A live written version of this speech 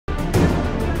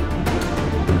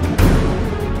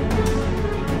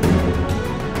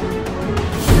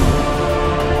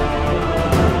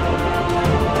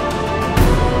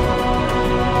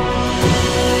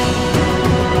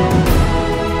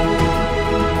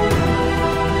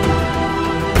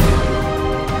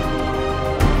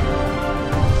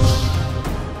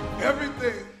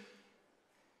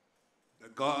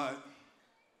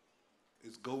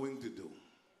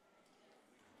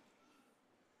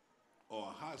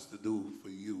has to do for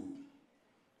you,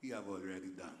 he have already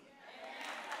done.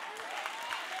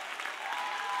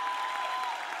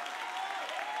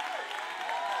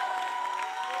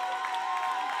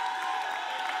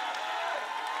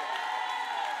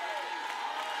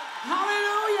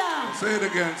 Hallelujah. I'll say it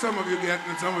again. Some of you get it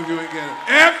and some of you ain't get it.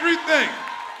 Everything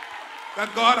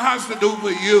that God has to do for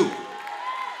you,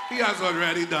 he has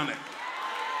already done it.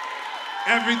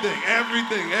 Everything,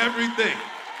 everything, everything,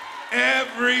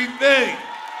 everything.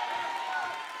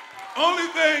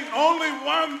 Only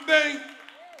one thing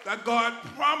that God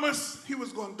promised he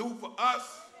was going to do for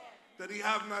us that he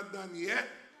have not done yet,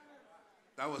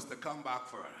 that was to come back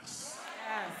for us.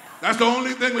 Yes. That's the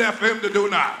only thing left for him to do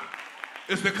now,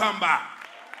 is to come back.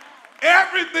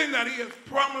 Everything that he has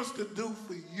promised to do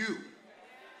for you,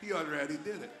 he already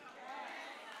did it.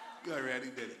 He already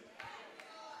did it.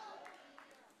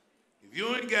 If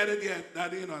you ain't get it yet,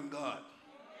 that ain't on God.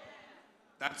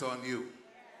 That's on you.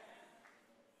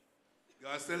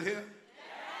 Y'all still here?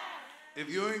 If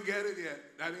you ain't get it yet,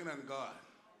 that ain't on God.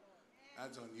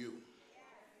 That's on you.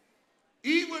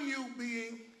 Even you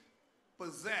being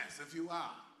possessed, if you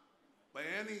are, by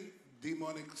any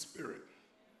demonic spirit,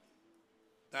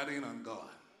 that ain't on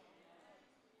God.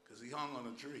 Because he hung on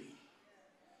a tree.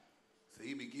 So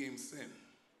he became sin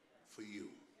for you.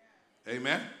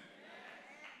 Amen?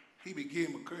 He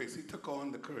became a curse. He took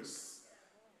on the curse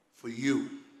for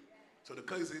you. So the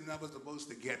curse is never supposed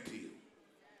to get to you.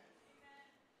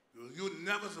 You're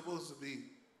never supposed to be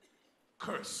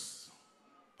cursed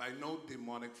by no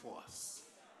demonic force.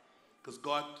 Because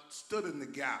God stood in the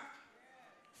gap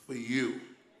for you.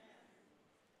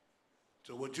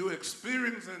 So what you're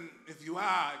experiencing, if you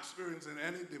are experiencing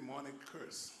any demonic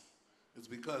curse, it's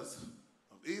because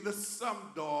of either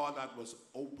some door that was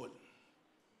open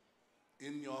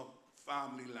in your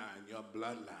family line, your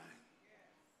bloodline,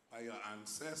 by your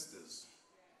ancestors,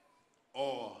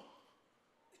 or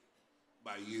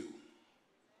by you.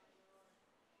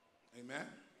 Amen?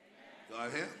 Y'all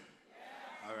here?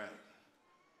 All right.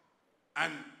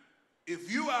 And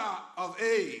if you are of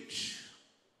age,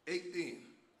 18,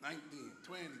 19,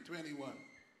 20, 21,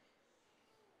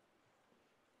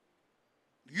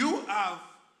 you have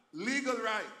legal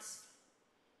rights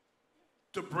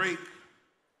to break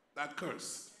that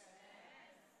curse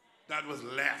that was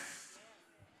left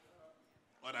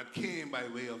or that came by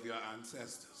way of your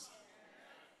ancestors.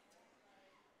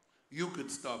 You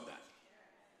could stop that.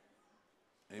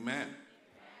 Amen.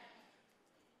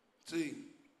 See,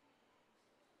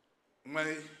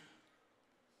 my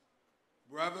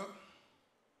brother,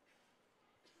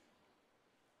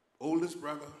 oldest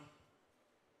brother,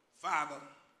 father,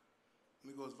 let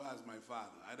me go as far as my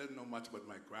father. I didn't know much about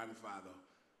my grandfather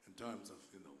in terms of,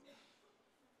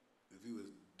 if he was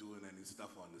doing any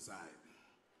stuff on the side,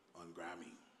 on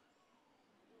Grammy.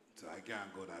 So I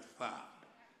can't go that far.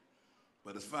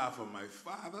 But as far from my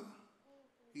father,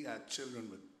 he had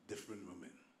children with different women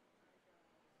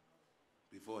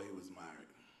before he was married.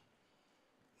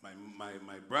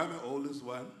 My brother, oldest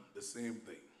one, the same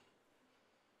thing.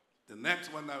 The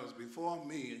next one that was before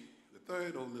me, the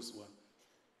third oldest one,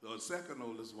 the second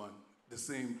oldest one, the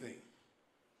same thing.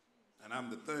 And I'm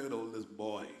the third oldest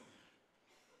boy.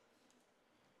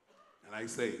 And I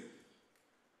say,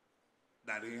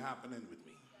 that ain't happening with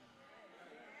me.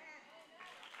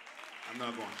 I'm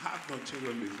not going to have no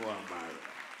children before I'm married.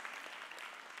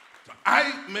 So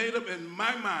I made up in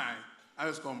my mind, I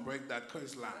was going to break that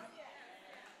curse line.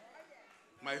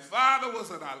 My father was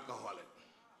an alcoholic.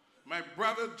 My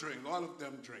brother drank, all of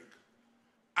them drink.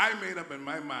 I made up in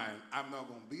my mind, I'm not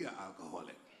going to be an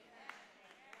alcoholic.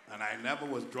 And I never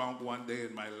was drunk one day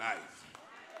in my life.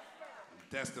 I'm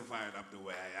testifying up to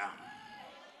where I am.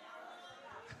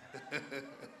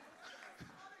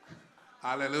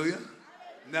 Hallelujah.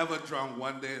 Never drunk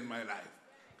one day in my life.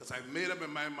 Because I made up in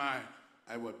my mind,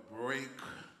 I would break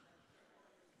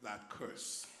that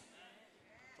curse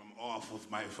from off of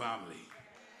my family.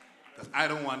 Because I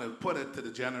don't want to put it to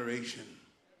the generation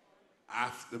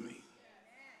after me.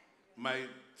 My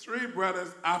three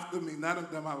brothers after me, none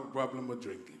of them have a problem with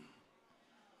drinking.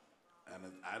 And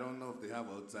I don't know if they have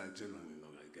outside children,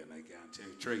 again, I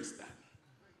can't trace that.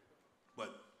 But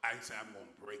I say I'm going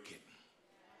to break it.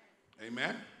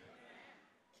 Amen?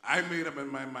 I made up in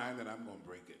my mind that I'm going to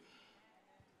break it.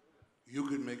 You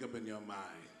could make up in your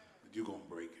mind that you're going to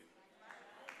break it.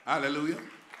 Hallelujah.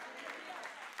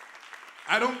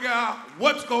 I don't care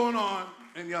what's going on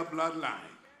in your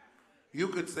bloodline. You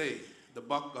could say, the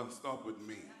buck gonna stop with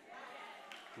me.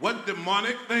 What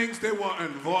demonic things they were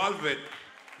involved with,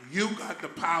 you got the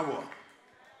power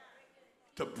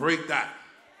to break that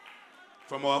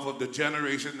from off of the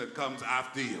generation that comes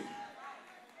after you.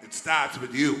 It starts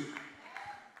with you.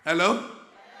 Hello?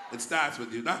 It starts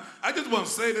with you. Now, I just want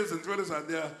to say this and throw this out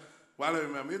there while I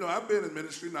remember. You know, I've been in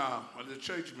ministry now, or the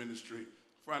church ministry,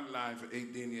 front line for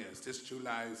 18 years. This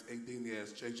July is 18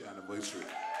 years church anniversary.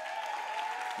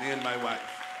 Me and my wife.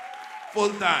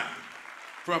 Full time.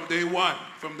 From day one.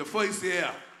 From the first year,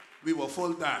 we were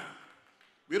full time.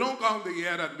 We don't count the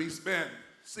year that we spent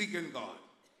seeking God.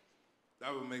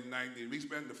 That would make 19. We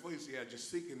spent the first year just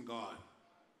seeking God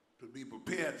to be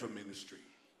prepared for ministry.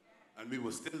 And we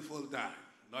were still full time,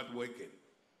 not working,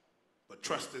 but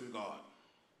trusting God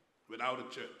without a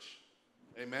church.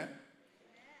 Amen?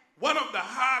 One of the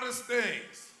hardest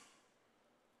things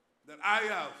that I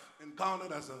have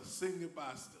encountered as a senior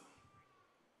pastor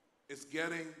is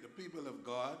getting the people of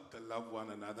God to love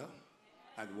one another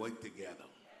and work together.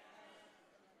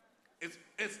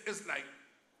 It's like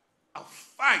a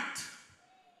fight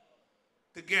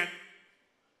to get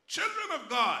children of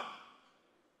God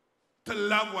to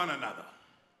love one another,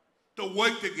 to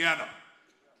work together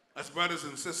as brothers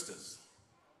and sisters.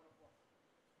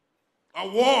 A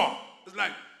war. It's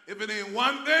like, if it ain't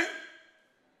one thing,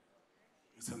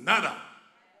 it's another.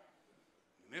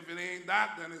 And if it ain't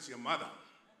that, then it's your mother.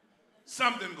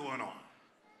 Something going on.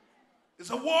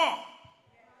 It's a war.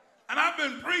 And I've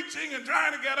been preaching and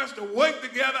trying to get us to work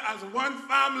together as one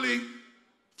family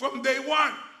from day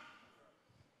one.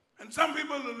 And some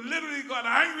people literally got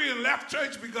angry and left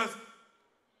church because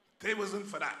they wasn't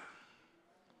for that.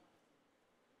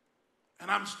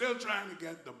 And I'm still trying to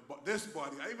get this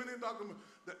body, I even ain't talking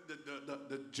about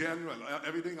the general,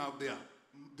 everything out there,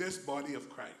 this body of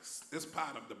Christ, this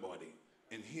part of the body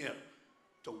in here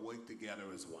to work together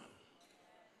as one.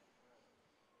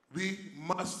 We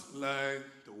must learn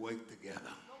to work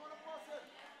together.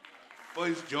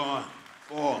 1 John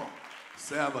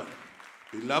 4:7.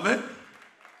 Beloved,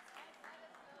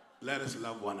 let us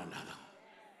love one another.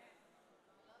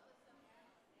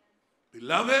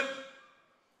 Beloved,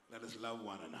 let us love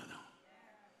one another.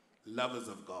 Lovers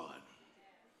of God.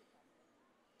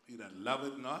 He that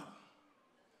loveth not,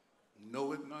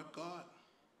 knoweth not God.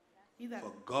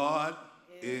 For God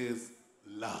is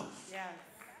love. Yes.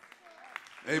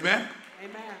 Amen?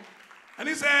 Amen. And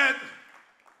he said,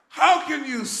 how can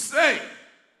you say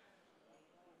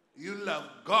you love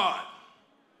God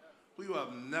who you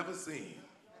have never seen,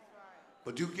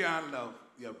 but you can't love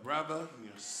your brother and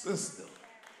your sister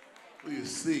who you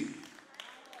see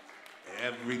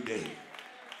every day?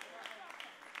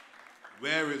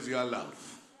 Where is your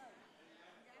love?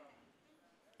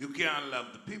 You can't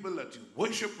love the people that you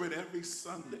worship with every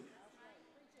Sunday,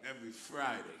 every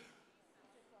Friday.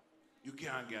 You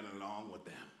can't get along with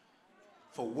them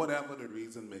for whatever the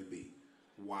reason may be.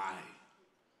 Why?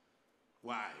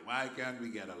 Why? Why can't we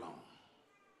get along?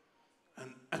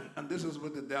 And this is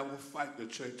what the devil fights the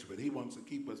church with. He wants to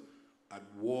keep us at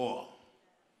war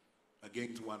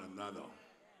against one another,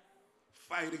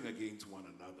 fighting against one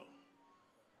another,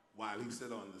 while he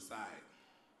sits on the side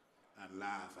and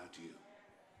laugh at you.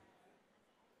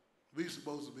 We're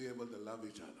supposed to be able to love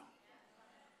each other.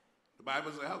 The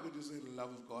Bible says, how could you say the love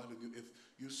of God if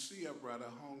you see a brother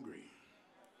hungry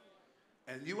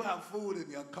and you have food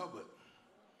in your cupboard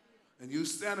and you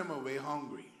send him away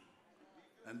hungry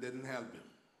and didn't help him?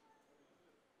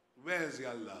 Where's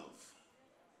your love?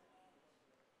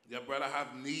 Your brother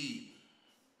have need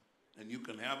and you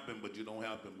can help him, but you don't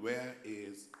help him. Where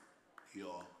is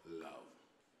your love?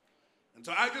 And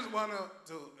so I just want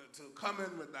to come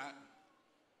in with that,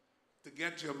 to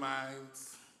get your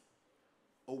minds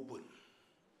open,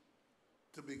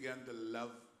 to begin to love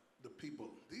the people.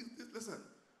 Listen,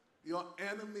 your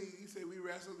enemy, he said, we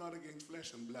wrestle not against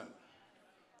flesh and blood.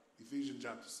 Ephesians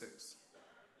chapter 6.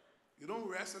 You don't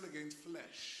wrestle against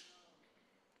flesh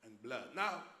and blood.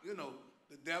 Now, you know,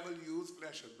 the devil used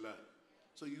flesh and blood.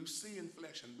 So you see in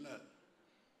flesh and blood.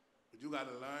 But you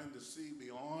got to learn to see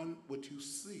beyond what you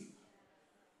see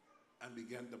and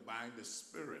begin to bind the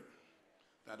spirit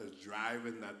that is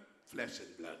driving that flesh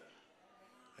and blood.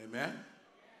 Amen?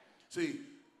 See,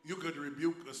 you could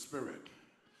rebuke a spirit.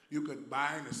 You could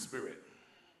bind a spirit.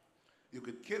 You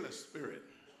could kill a spirit,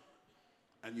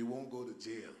 and you won't go to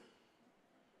jail.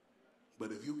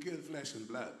 But if you kill flesh and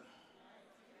blood,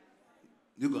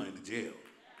 you're going to jail.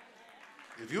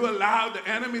 If you allow the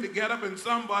enemy to get up in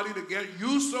somebody to get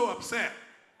you so upset,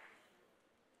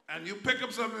 and you pick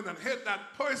up something and hit that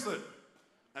person,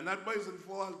 and that person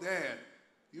falls dead,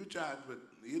 you charged with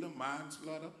either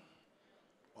manslaughter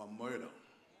or murder.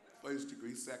 First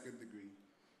degree, second degree,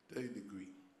 third degree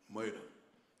murder.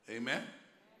 Amen?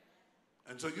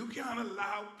 And so you can't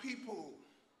allow people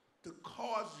to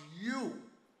cause you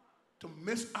to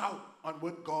miss out on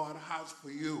what God has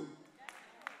for you.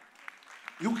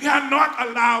 You cannot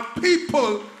allow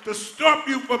people to stop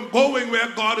you from going where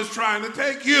God is trying to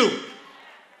take you.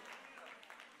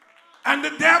 And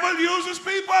the devil uses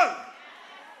people.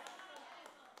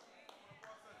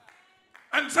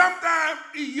 And sometimes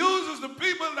he uses the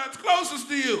people that's closest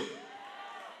to you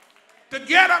to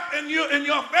get up in your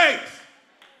face,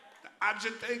 to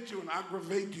agitate you and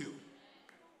aggravate you,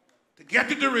 to get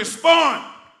you to respond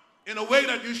in a way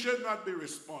that you should not be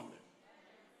responding.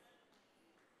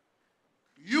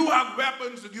 You have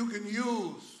weapons that you can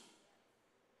use,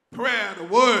 prayer, the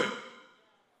word,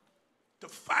 to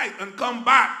fight and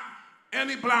combat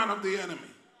any plan of the enemy.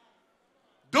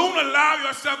 Don't allow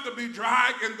yourself to be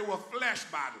dragged into a flesh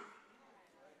battle.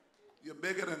 You're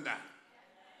bigger than that.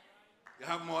 You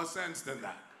have more sense than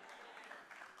that.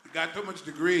 You got too much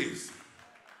degrees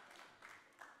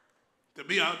to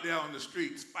be out there on the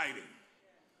streets fighting.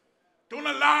 Don't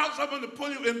allow someone to pull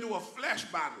you into a flesh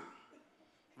battle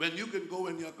when you can go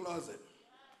in your closet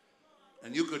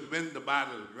and you could win the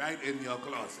battle right in your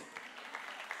closet.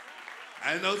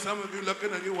 I know some of you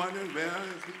looking and you wondering, where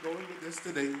is he going with this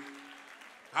today?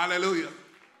 Hallelujah.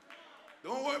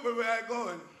 Don't worry about where I'm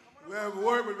going.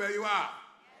 Worry about where you are.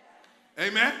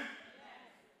 Amen?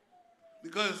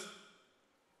 Because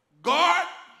God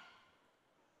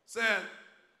said,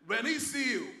 when he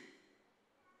see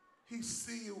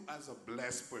you as a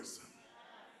blessed person.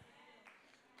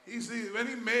 When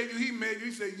he made you,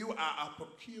 he said, you are a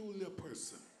peculiar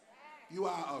person. You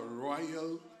are a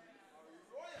royal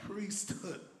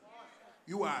priesthood.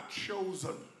 You are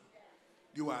chosen.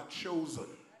 You are chosen.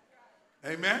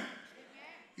 Amen?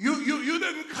 You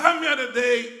didn't come here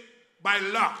today by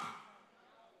luck.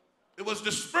 It was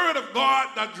the Spirit of God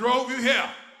that drove you here.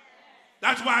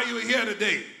 That's why you are here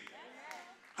today.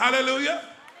 Hallelujah.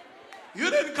 You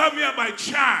didn't come here by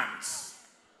chance.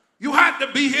 You had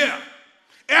to be here.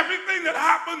 Everything that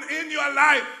happened in your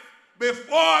life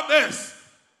before this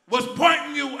was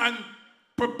pointing you and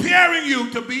preparing you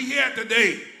to be here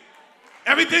today.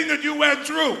 Everything that you went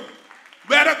through,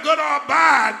 whether good or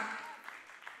bad,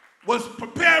 was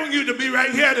preparing you to be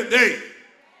right here today.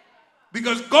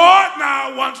 Because God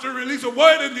now wants to release a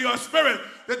word into your spirit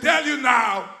to tell you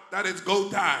now that it's go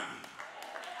time.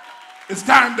 It's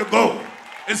time to go.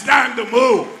 It's time to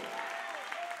move.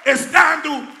 It's time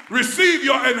to receive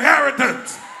your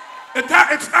inheritance.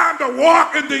 It's time to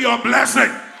walk into your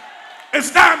blessing. It's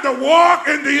time to walk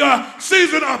into your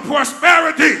season of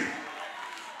prosperity.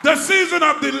 The season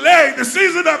of delay, the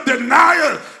season of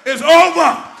denial is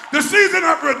over. The season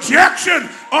of rejection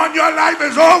on your life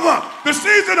is over. The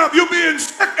season of you being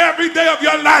sick every day of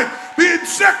your life,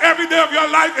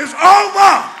 is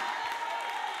over.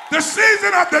 The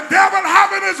season of the devil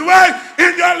having his way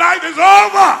in your life is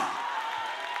over.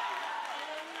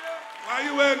 Why are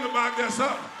you worrying about that,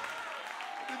 son?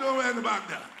 What you doing worrying about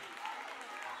that?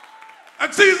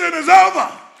 That season is over.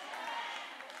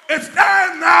 It's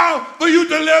time now for you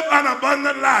to live an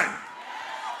abundant life.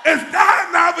 It's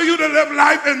time now for you to live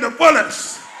life in the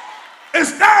fullest.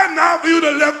 It's time now for you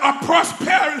to live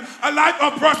a life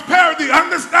of prosperity.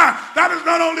 Understand, that is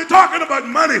not only talking about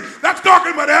money. That's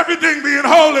talking about everything being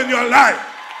whole in your life.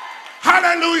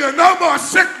 Hallelujah. No more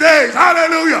sick days.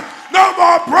 Hallelujah. No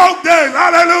more broke days.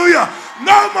 Hallelujah.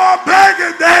 No more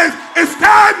begging days. It's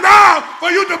time now for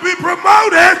you to be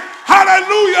promoted.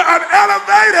 Hallelujah. And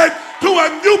elevated to a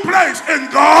new place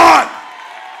in God.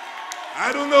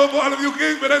 I don't know if all of you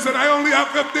came, but I said I only have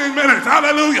 15 minutes.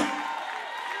 Hallelujah.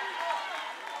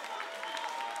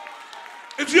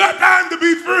 It's your time to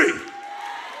be free.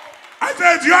 I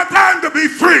said it's your time to be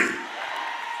free.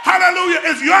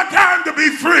 Hallelujah. It's your time to be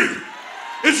free.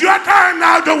 It's your time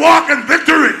now to walk in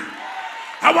victory.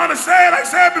 I want to say it. I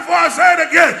said it before, I say it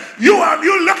again. You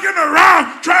looking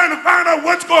around trying to find out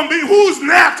what's going to be, who's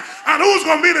next, and who's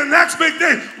going to be the next big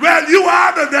thing. Well, you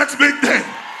are the next big thing.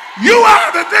 You are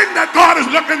the thing that God is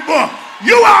looking for.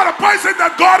 You are the person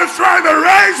that God is trying to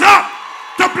raise up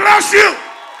to bless you.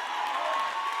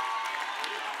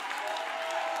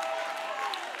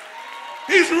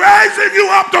 He's raising you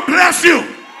up to bless you.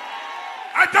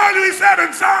 I told you, he said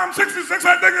in Psalm 66,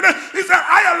 I think it is, he said,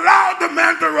 I allowed the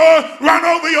man to run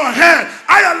over your head.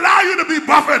 I allow you to be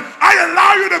buffeted. I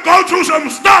allow you to go through some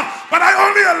stuff, but I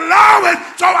only allow it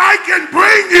so I can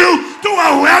bring you to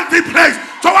a wealthy place,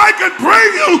 so I can bring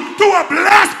you to a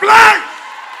blessed place.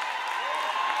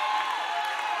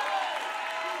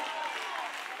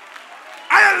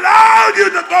 I allowed you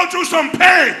to go through some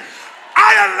pain.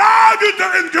 I allowed you to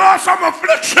endure some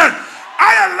affliction.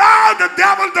 I allowed the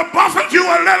devil to buffet you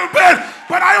a little bit,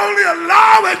 but I only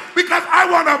allow it because I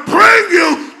want to bring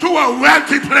you to a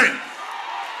wealthy place.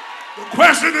 The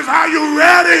question is, are you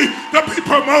ready to be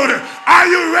promoted? Are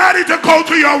you ready to go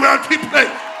to your wealthy place?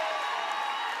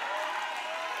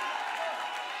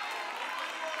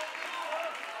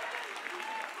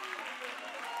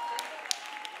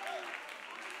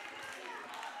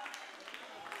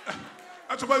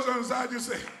 That's the person on the side, you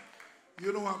say,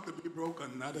 you don't have to be broke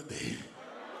another day.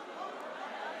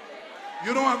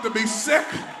 You don't have to be sick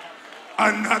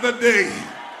another day.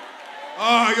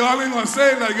 Oh, y'all ain't gonna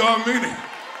say it like y'all mean it.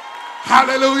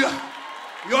 Hallelujah.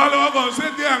 Y'all are gonna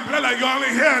sit there and play like y'all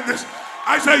ain't hearing this.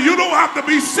 I say, you don't have to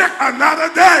be sick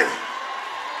another day.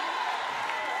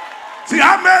 See,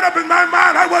 I made up in my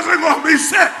mind I wasn't gonna be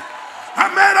sick. I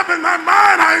made up in my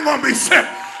mind I ain't gonna be sick.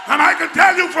 And I can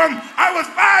tell you from I was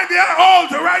 5 years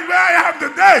old to right where I am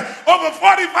today, over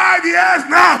 45 years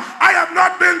now, I have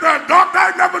not been to a doctor, I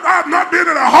have not been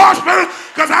in a hospital,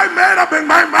 because I made up in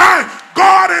my mind,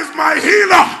 God is my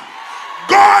healer.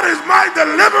 God is my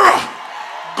deliverer.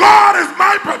 God is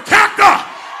my protector.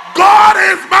 God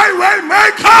is my way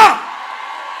maker.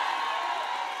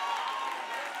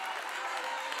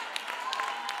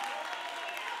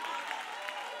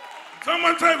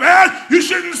 Someone say, well, you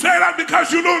shouldn't say that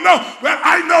because you don't know. Well,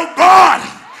 I know God,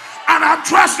 and I'm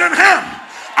trusting him,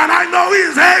 and I know he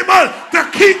is able to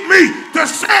keep me, to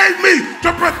save me,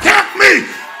 to protect me,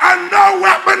 and no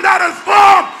weapon that is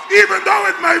formed, even though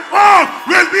it may fall,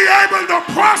 will be able to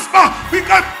prosper,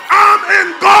 because I'm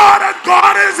in God and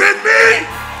God is in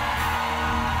me.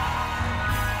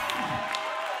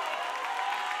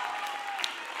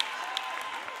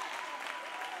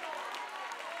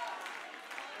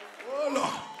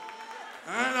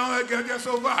 I know I get you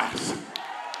so fast.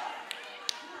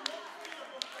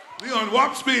 We on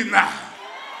warp speed now.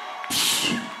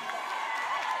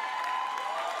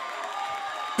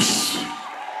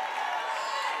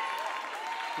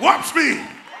 Warp speed.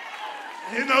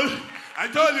 You know, I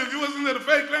told you if you wasn't at the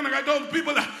faith clinic, I told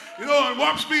people that, you know, on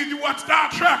warp speed you watch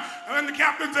Star Trek, and then the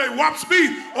captain say warp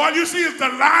speed. All you see is the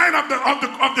line of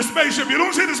the spaceship. You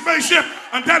don't see the spaceship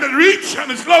until it reaches and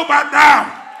it slows back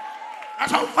down.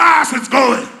 That's how fast it's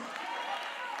going.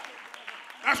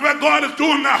 That's what God is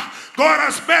doing now. God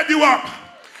has sped you up.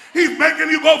 He's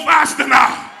making you go faster now.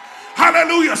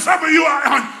 Hallelujah. Some of you are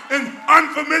in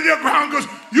unfamiliar ground because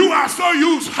you are so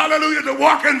used, hallelujah, to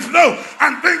walking slow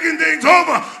and thinking things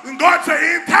over. And God said,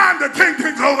 ain't time to think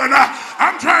things over now.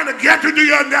 I'm trying to get you to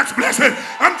your next blessing.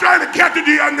 I'm trying to get you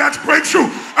to your next breakthrough.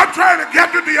 I'm trying to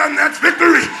get you to your next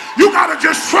victory. You got to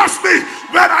just trust me.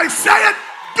 When I say it,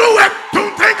 do it.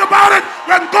 Don't think about it.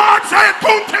 When God says it,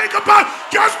 don't think about it.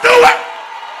 Just do it.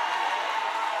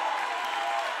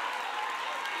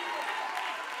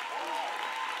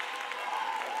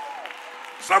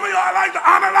 Some of y'all like to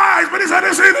analyze, but he said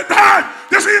this ain't the time.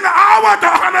 This ain't the hour to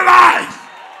analyze.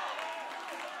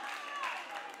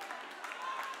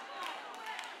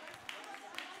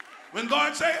 When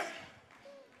God said it,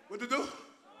 what to do?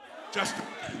 Just do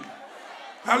it.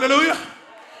 Hallelujah.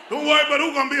 Don't worry about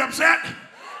who's going to be upset.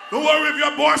 Don't worry if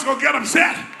your boss going to get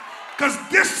upset. Because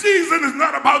this season is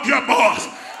not about your boss.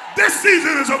 This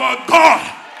season is about God.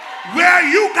 Where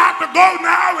you got to go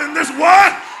now in this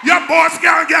world, your boss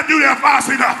can't get you there fast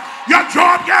enough. Your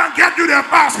job can't get you there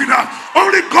fast enough.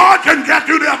 Only God can get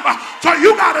you there fast. So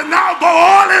you got to now go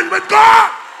all in with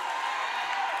God.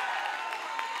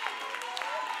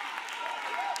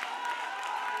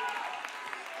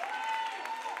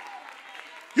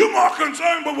 You're more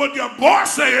concerned with what your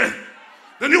boss saying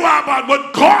than you are about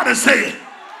what God is saying.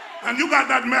 And you got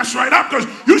that mess right up, because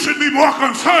you should be more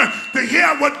concerned to hear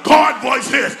what God's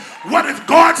voice is. What is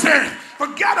God saying?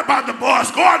 Forget about the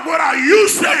boss. God, what are you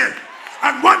saying?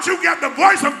 And once you get the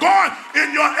voice of God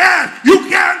in your ear, you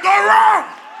can't go wrong.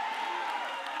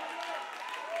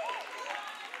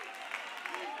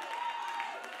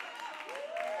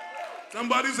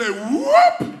 Somebody say,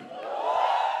 whoop,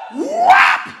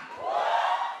 whoop,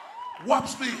 warp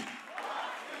speed.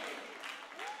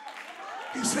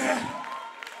 He said,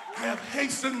 I have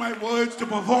hastened my words to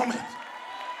perform it.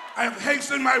 I have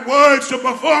hastened my words to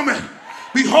perform it.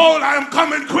 Behold, I am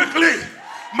coming quickly.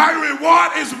 My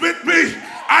reward is with me.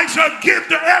 I shall give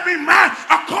to every man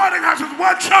according as his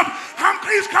work shall.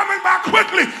 He's coming back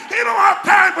quickly. He don't have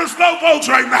time for slow folks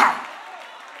right now.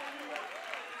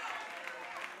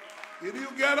 Did you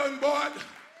get on board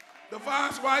the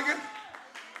fast wagon?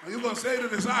 Or you going to say to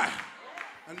the side?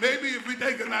 And maybe if we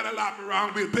take another lap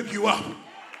around, we'll pick you up.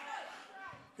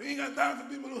 You ain't got time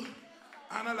for people who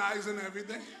analyzing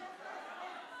everything.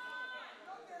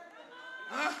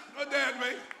 Huh? No dead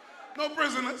weight. No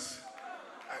prisoners.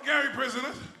 I carry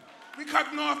prisoners. We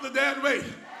cutting off the dead weight.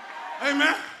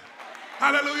 Amen.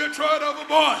 Hallelujah. Throw it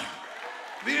overboard.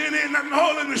 There ain't nothing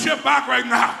holding the ship back right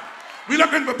now. We're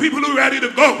looking for people who are ready to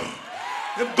go.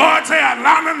 If God say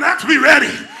Atlanta next, we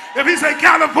ready. If he say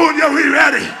California, we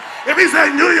ready. If he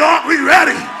say New York, we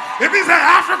ready. If he say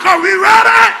Africa, we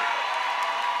ready.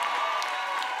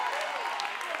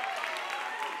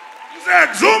 He say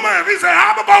Exuma, if he say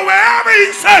Abaco, wherever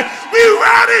he say, we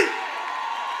ready.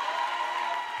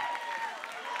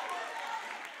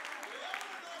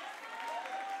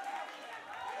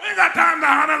 We ain't got time to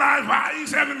analyze why he's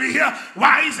sending me here,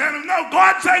 why he's sending me. No,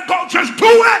 God said, go, just do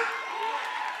it.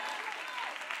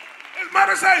 His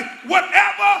mother say,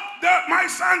 whatever my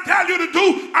son tell you to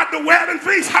do at the wedding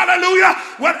feast, hallelujah,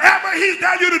 whatever he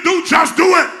tell you to do, just do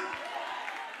it.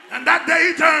 And that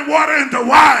day he turned water into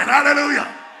wine, hallelujah.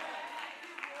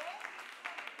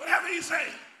 Whatever he say,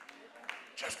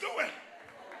 just do it.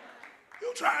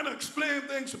 You trying to explain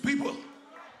things to people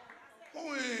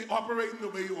who ain't operating the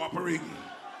way you operating.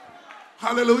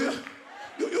 Hallelujah.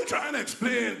 You trying to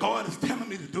explain God is telling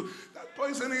me to do. That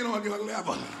person ain't on your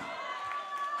level.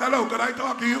 Hello, could I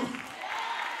talk to you?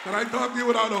 Can I talk to you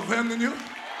without offending you?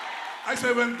 I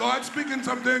say when God's speaking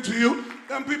something to you,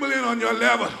 them people ain't on your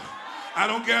level. I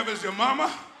don't care if it's your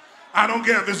mama. I don't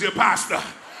care if it's your pastor.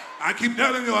 I keep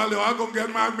telling you all, I'm going to get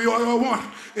mad me all I want.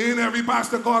 Ain't every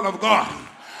pastor called of God.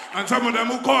 And some of them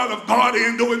who call of God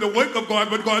ain't doing the work of God,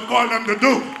 but God called them to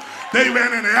do. They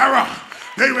went in error.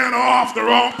 They went off the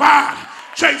wrong path,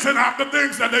 chasing after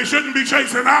things that they shouldn't be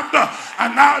chasing after.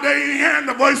 And now they ain't hearing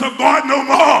the voice of God no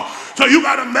more. So you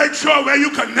got to make sure where you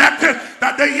connected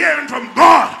that they hearing from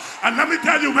God. And let me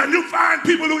tell you, when you find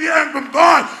people who hearing from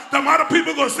God, some other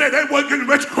people going to say they working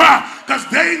witchcraft because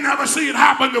they never see it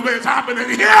happen the way it's happening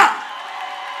here.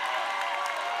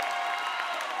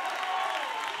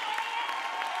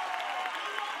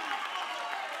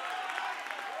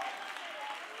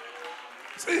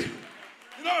 See,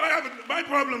 you know what my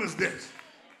problem is this.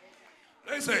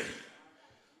 They say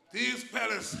these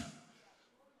fellas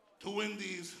doing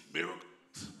these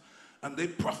miracles and they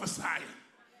prophesying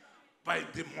by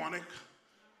demonic,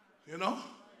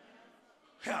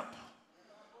 help,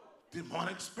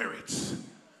 demonic spirits.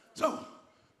 So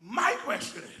my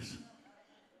question is,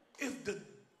 if the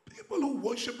people who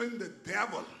worshiping the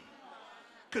devil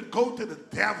could go to the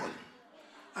devil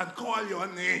and call your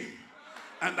name,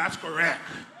 and that's correct,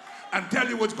 and tell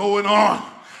you what's going on,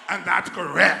 and that's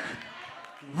correct,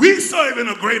 we serving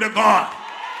a greater God.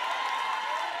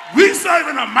 We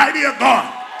serving a mightier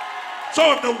God.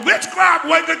 So if the witchcraft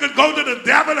worker could go to the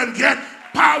devil and get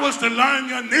powers to learn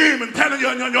your name and telling you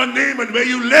your name and where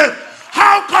you live,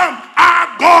 how come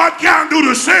our God can't do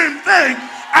the same thing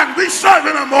and we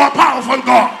serving a more powerful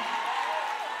God?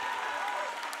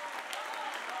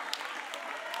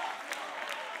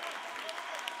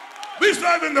 We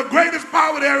serving the greatest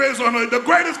power there is on earth, the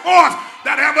greatest force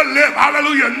that ever lived.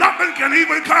 Hallelujah. Nothing can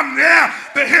even come near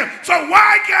to him. So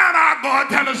why can't our God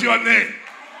tell us your name?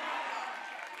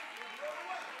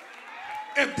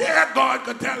 If their God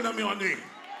could tell them your name.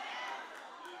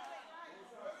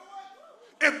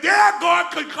 If their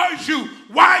God could curse you,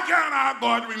 why can't our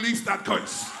God release that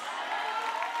curse?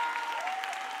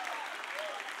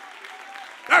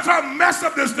 That's how messed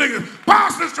up this thing is.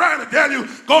 Pastors trying to tell you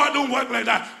God don't work like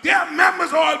that. Their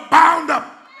members all bound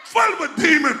up, full with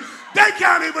demons. They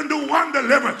can't even do one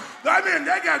deliverance. I mean,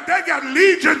 they got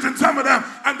legions in some of them,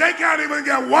 and they can't even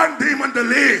get one demon to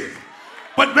leave.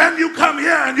 But when you come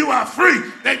here and you are free,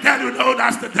 they tell you, no,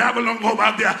 that's the devil, don't go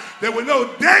back there. They will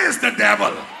know there is the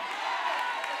devil.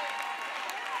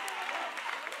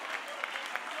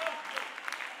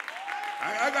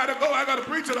 I gotta go, I gotta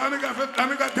preach it. I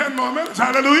only got 10 more minutes,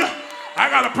 hallelujah. I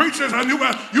gotta preach this, and you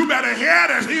better hear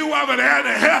this. He who ever there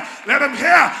to hear, let him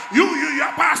hear.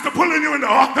 Your pastor pulling you in the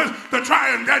office to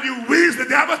try and get you wheeze the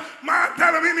devil. Man,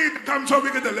 tell him he need to come so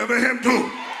we can deliver him too.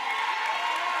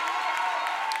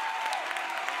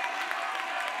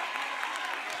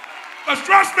 Because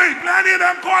trust me, plenty of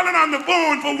them calling on the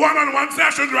phone for one-on-one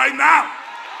sessions right now.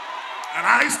 And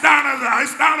I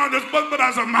stand on this pulpit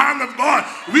as a man of God.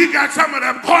 We got some of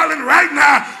them calling right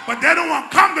now, but they don't want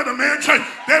to come to the main church.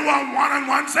 They want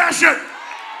one-on-one session.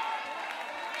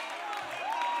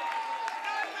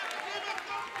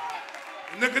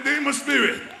 Nicodemus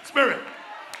spirit,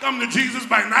 come to Jesus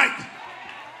by night.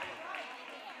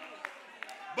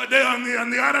 But they on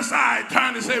the other side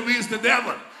trying to say we is the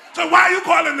devil. So why are you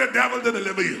calling the devil to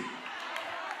deliver you?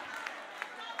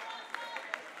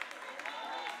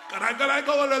 Can I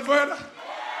go a little further?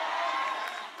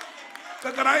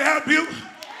 So can I help you?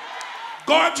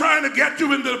 God trying to get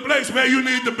you into the place where you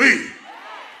need to be.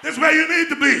 This is where you need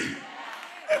to be.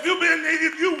 If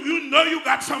you know you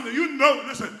got something,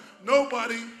 listen,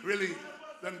 nobody really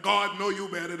then God know you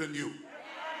better than you.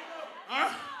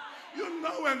 Huh? You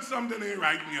know when something ain't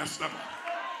right in your stomach.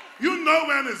 You know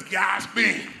when it's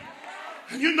gasping.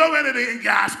 And you know when it ain't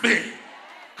gasping.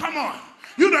 Come on.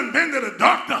 You done been to the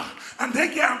doctor and they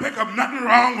can't pick up nothing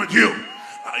wrong with you.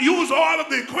 Use all of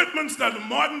the equipments, the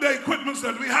modern day equipments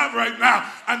that we have right now,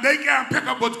 and they can't pick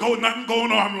up nothing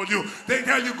going on with you. They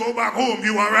tell you go back home,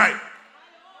 you all right.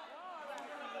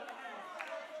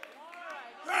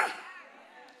 Huh?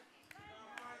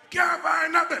 Can't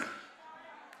find nothing.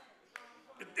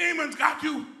 The demons got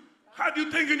you, had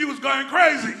you thinking you was going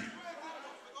crazy,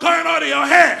 going out of your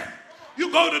head.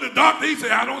 You go to the doctor, he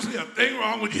say, I don't see a thing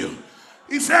wrong with you.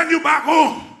 He send you back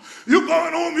home. You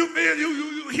going home, you feel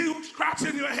you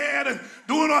scratching your head and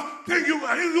doing a thing.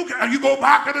 You go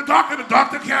back to the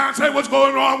doctor can't say what's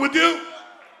going wrong with you.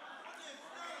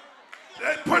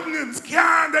 They putting in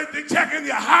scan, they checking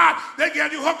your heart, they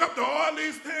get you hooked up to all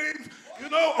these things, you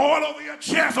know, all over your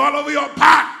chest, all over your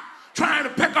back, trying to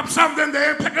pick up something, they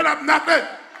ain't picking up nothing.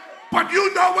 But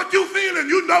you know what you feeling,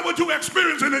 you know what you're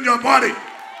experiencing in your body.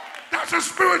 That's a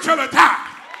spiritual attack.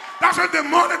 That's a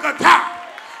demonic attack.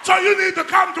 So you need to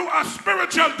come to a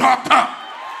spiritual doctor.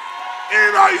 You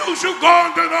know, you should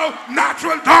go to no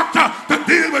natural doctor to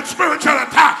deal with spiritual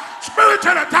attack.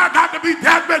 Spiritual attack got to be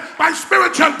dealt with by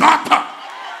spiritual doctor.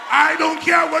 I don't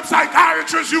care what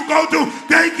psychiatrist you go to,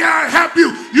 they can't help you.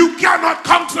 You cannot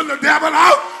counsel the devil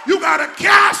out. You got to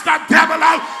cast that devil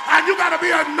out, and you got to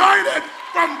be anointed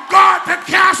from God to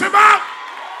cast him out.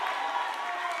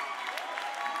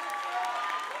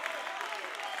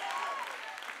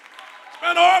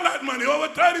 Spend all that money, over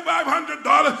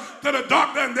 $3,500 to the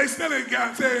doctor, and they still ain't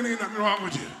saying ain't nothing wrong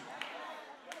with you.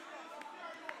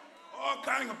 All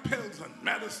kind of pills and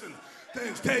medicine,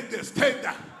 things, take this, take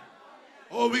that.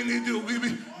 All we need to do,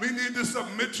 we need to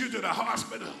submit you to the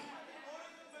hospital.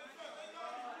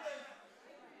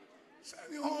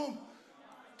 Send you home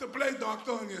to play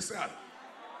doctor on yourself.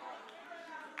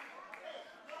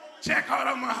 Check out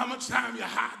how much time your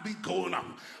heart be going up,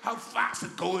 how fast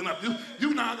it's going up.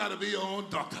 You now got to be your own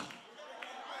doctor.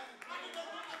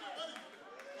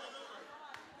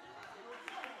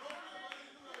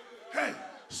 Hey,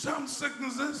 some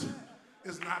sicknesses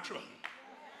is natural.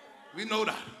 We know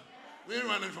that. We ain't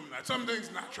running from that. Some things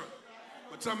natural,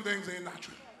 but some things ain't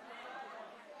natural.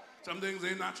 Some things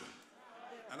ain't natural.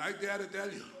 And I dare to tell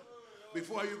you,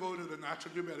 before you go to the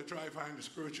natural, you better try to find the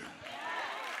spiritual.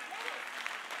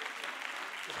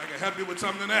 I can help you with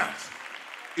something else.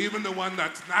 Even the one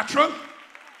that's natural,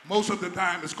 most of the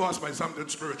time is caused by something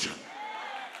spiritual.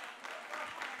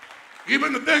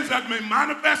 Even the things that may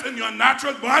manifest in your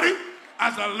natural body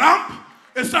as a lump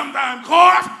is sometimes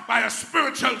caused by a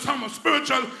spiritual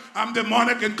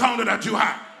demonic encounter that you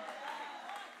have.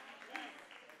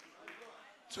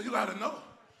 So you got to know.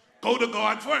 Go to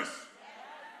God first.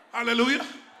 Hallelujah.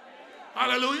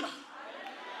 Hallelujah.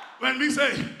 When we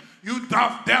say, you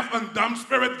deaf and dumb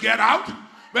spirit, get out.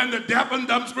 When the deaf and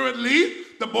dumb spirit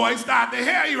leave, the boy start to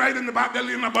hear. He right in the back, they're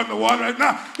leaning up on the wall right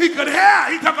now. He could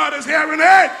hear. He took out his hearing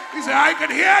aid. He said, I could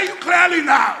hear you clearly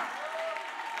now.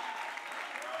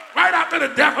 Right after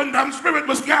the deaf and dumb spirit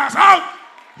was cast out,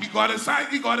 he got his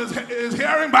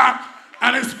hearing back,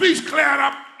 and his speech cleared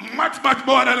up much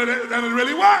more than it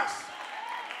really was.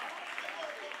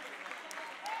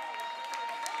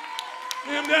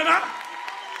 Him there now?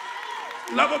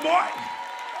 Lover boy.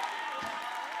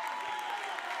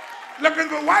 Looking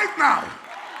for wife now.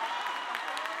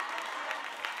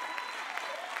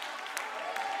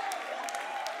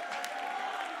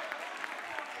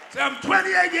 Say, I'm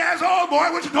 28 years old,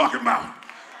 boy. What you talking about? I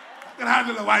can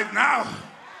handle a wife now.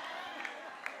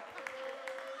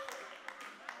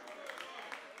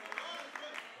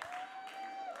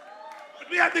 But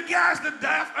we had to cast the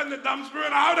deaf and the dumb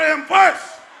spirit out of him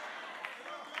first.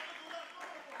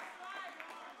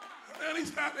 And he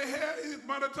started to hear. His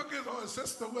mother took his, or his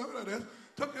sister, whoever that is,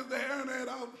 took his hearing aid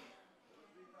out.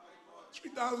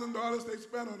 $3,000 they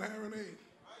spent on hearing aid.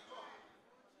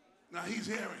 Now he's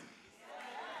hearing.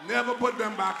 Never put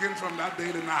them back in from that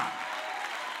day to now.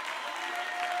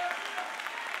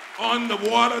 On the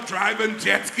water, driving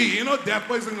jet ski. You know, deaf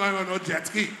person going on no jet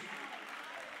ski.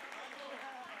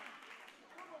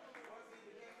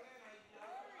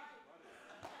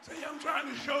 See, I'm trying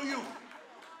to show you.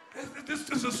 This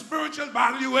is a spiritual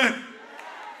battle you in.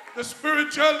 The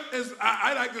spiritual is,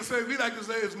 I like to say, we like to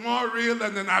say, it's more real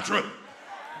than the natural.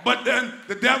 But then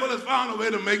the devil has found a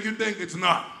way to make you think it's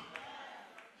not.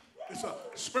 It's a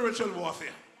spiritual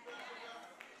warfare.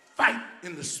 Fight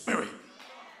in the spirit.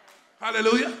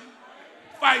 Hallelujah.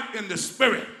 Fight in the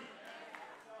spirit.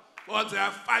 Paul said, I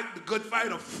fight the good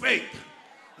fight of faith.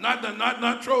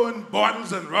 Not throwing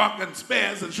bottles and rock and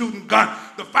spears and shooting guns.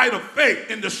 The fight of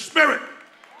faith in the spirit.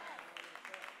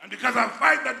 And because I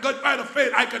fight that good fight of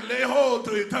faith, I can lay hold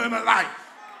to eternal life.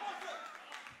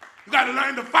 You got to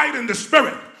learn to fight in the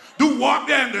spirit. Do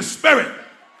warfare in the spirit.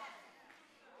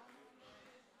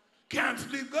 Can't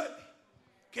sleep good?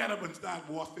 Get up and start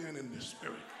warfare in the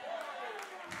spirit.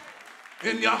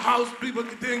 In your house, people,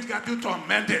 things got you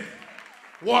tormented.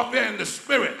 Warfare in the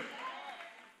spirit.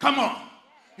 Come on.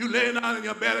 You lay down in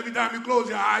your bed, every time you close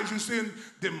your eyes, you're seeing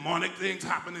demonic things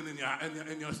happening with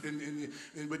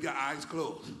your eyes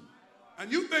closed.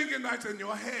 And you thinking that's in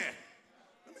your head.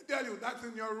 Let me tell you, that's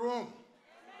in your room.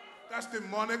 That's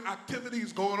demonic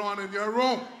activities going on in your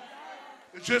room.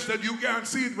 It's just that you can't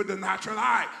see it with the natural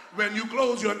eye. When you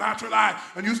close your natural eye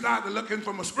and you start looking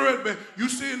from a spirit, but you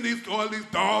seeing all these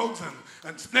dogs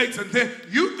and snakes and things.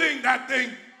 You think that thing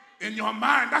in your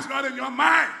mind. That's not in your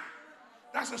mind.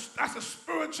 That's a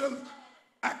spiritual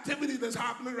activity that's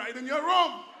happening right in your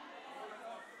room.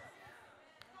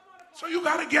 So you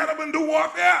got to get up and do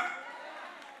warfare.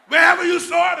 Wherever you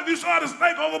saw it, if you saw the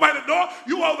snake over by the door,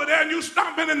 you over there and you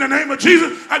stomping in the name of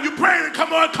Jesus and you praying and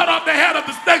come on, cut off the head of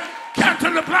the snake,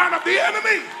 cancel the plan of the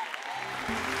enemy.